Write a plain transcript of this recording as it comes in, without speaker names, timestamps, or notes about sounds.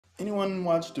Anyone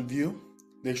watch The View?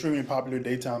 The extremely popular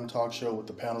daytime talk show with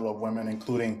a panel of women,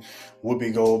 including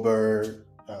Whoopi Goldberg,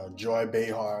 Joy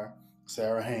Behar,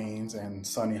 Sarah Haynes, and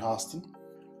Sunny Hostin.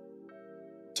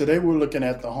 Today we're looking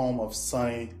at the home of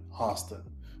Sunny Hostin,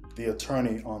 the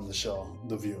attorney on the show,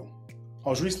 The View. I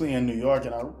was recently in New York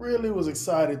and I really was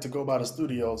excited to go by the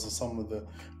studios of some of the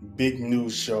big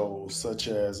news shows, such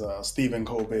as Stephen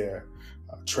Colbert,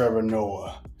 Trevor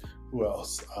Noah, who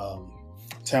else?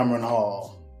 Tamron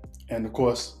Hall, and of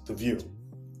course, The View.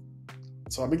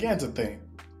 So I began to think,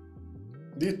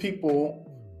 these people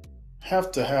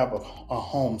have to have a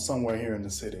home somewhere here in the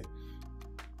city.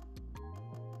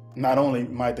 Not only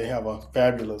might they have a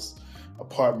fabulous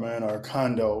apartment or a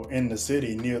condo in the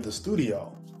city near the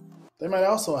studio, they might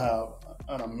also have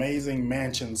an amazing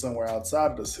mansion somewhere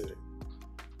outside of the city.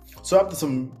 So after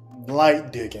some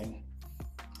light digging,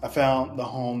 I found the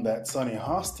home that Sunny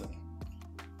Hostin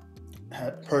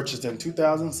had purchased in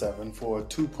 2007 for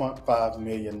 $2.5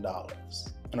 million.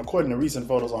 And according to recent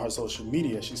photos on her social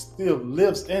media, she still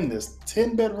lives in this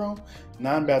 10-bedroom,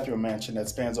 9-bathroom mansion that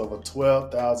spans over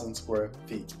 12,000 square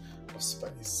feet of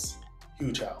space.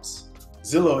 Huge house.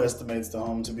 Zillow estimates the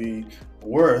home to be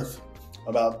worth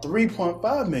about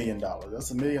 $3.5 million.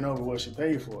 That's $1 million over what she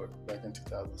paid for it back in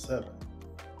 2007.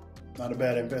 Not a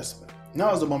bad investment.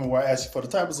 Now is the moment where I ask you for the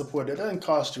type of support that doesn't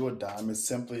cost you a dime. It's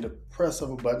simply the press of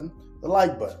a button, the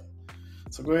like button.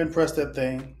 So go ahead and press that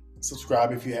thing,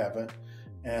 subscribe if you haven't,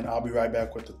 and I'll be right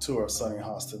back with the tour of Sunny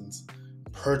Hostin's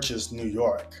Purchase, New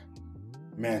York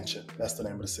mansion. That's the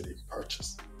name of the city,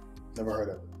 Purchase. Never heard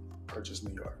of it, Purchase,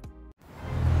 New York.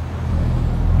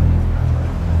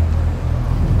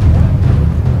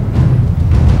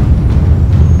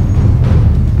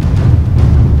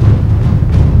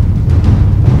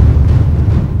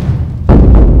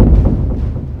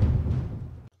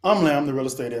 I'm Lam, the real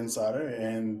estate insider,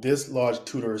 and this large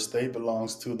Tudor estate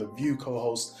belongs to The View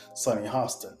co-host Sunny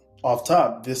Hostin. Off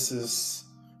top, this is,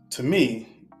 to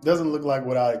me, doesn't look like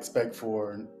what I expect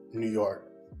for New York.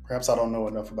 Perhaps I don't know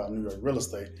enough about New York real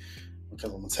estate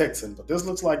because I'm a Texan, but this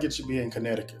looks like it should be in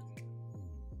Connecticut.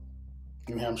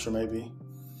 New Hampshire, maybe.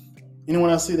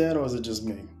 Anyone else see that, or is it just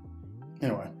me?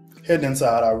 Anyway, heading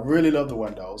inside, I really love the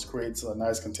windows. Creates a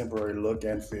nice contemporary look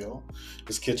and feel.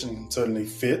 This kitchen certainly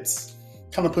fits.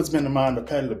 Kind of puts me in the mind of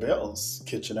Patti LaBelle's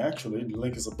kitchen, actually. The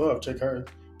link is above. Check her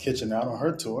kitchen out on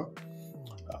her tour.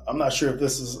 I'm not sure if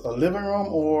this is a living room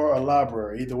or a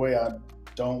library. Either way, I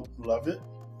don't love it.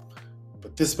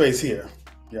 But this space here,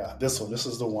 yeah, this one, this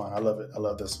is the one. I love it. I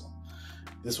love this one.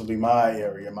 This will be my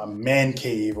area, my man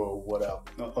cave or whatever.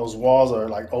 Those walls are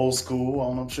like old school.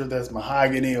 I'm sure that's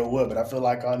mahogany or what, but I feel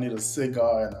like I'll need a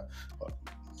cigar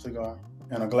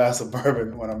and a glass of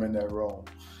bourbon when I'm in that room.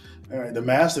 All right, the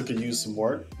master could use some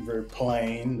work, very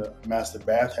plain. The master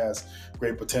bath has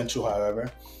great potential, however,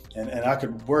 and I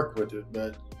could work with it,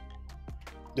 but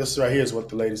this right here is what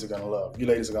the ladies are gonna love. You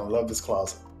ladies are gonna love this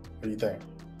closet. What do you think?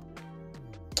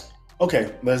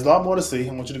 Okay, there's a lot more to see.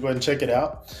 I want you to go ahead and check it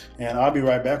out, and I'll be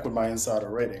right back with my insider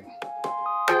rating.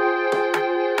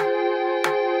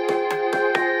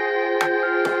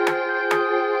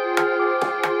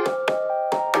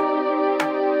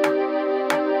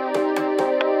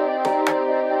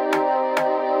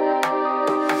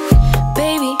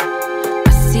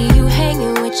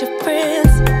 Your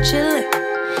friends chilling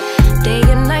day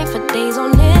and night for days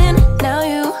on end. Now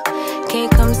you can't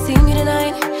come see me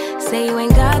tonight. Say you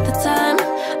ain't got the time.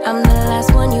 I'm the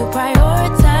last one you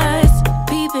prioritize.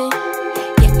 Peeping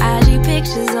your IG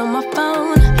pictures on my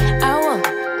phone. I won't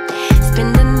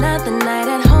spend another night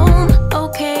at home.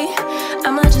 Okay,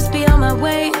 I'ma just be on my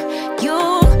way.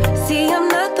 You'll see I'm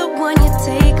not the one you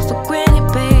take for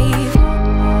granted, babe.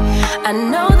 I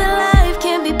know that life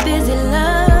can be busy,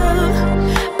 love,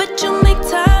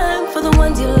 for the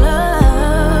ones you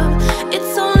love.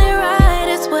 It's only right,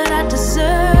 it's what I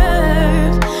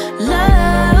deserve.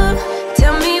 Love,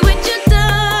 tell me what you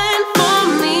done for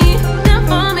me, done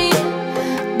for me,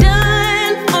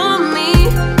 done for me,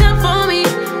 done for me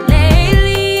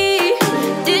lately.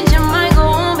 Did your mind go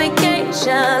on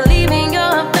vacation, leaving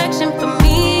your affection for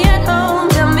me at home?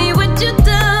 Tell me what you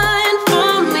done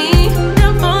for me,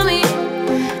 done for me,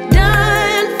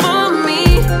 done for me,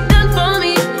 done for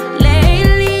me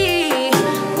lately.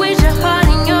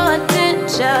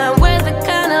 Where's the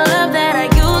kind of love that I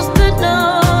used to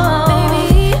know?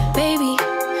 Baby,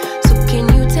 so can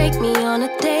you take me on a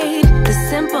date? The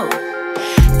simple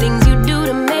things you do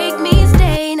to make me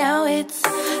stay. Now it's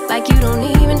like you don't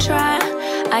even try.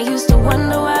 I used to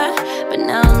wonder why, but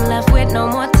now I'm left with no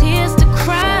more tears to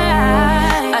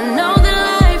cry. I know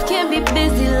that life can be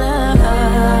busy,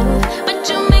 love, but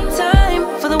you make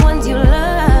time for the ones you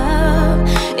love.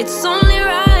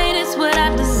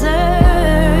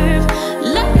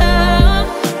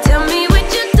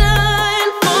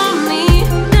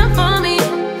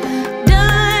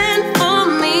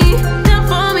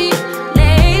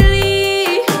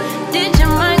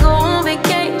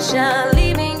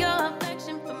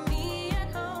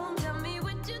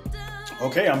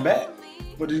 Okay, I'm back.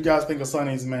 What did you guys think of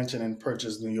Sunny's mansion in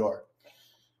Purchase, New York?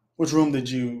 Which room did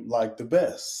you like the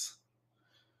best?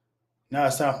 Now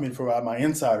it's time for me to provide my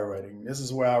insider rating. This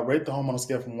is where I rate the home on a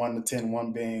scale from 1 to 10,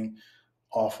 1 being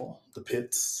awful, the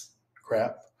pits,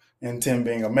 crap, and 10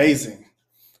 being amazing.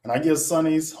 And I give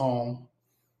Sunny's home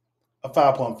a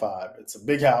 5.5. It's a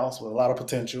big house with a lot of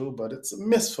potential, but it's a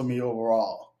miss for me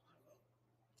overall.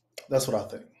 That's what I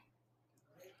think.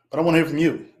 But I want to hear from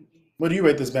you. What do you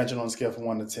rate this mansion on a scale from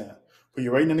 1 to 10? Put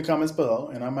your rating in the comments below,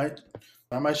 and I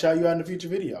might shout you out in a future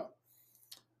video.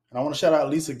 And I want to shout out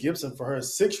Lisa Gibson for her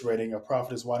 6 rating of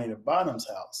Prophetess Juanita Bottom's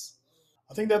house.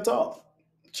 I think that's all.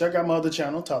 Check out my other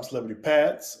channel, Top Celebrity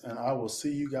Pads, and I will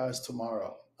see you guys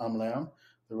tomorrow. I'm Lamb,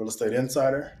 the Real Estate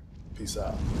Insider. Peace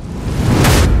out.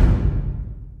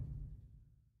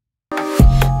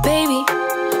 Baby,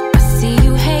 I see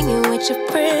you hanging with your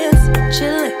friends,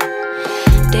 chilling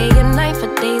day and night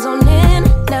for days on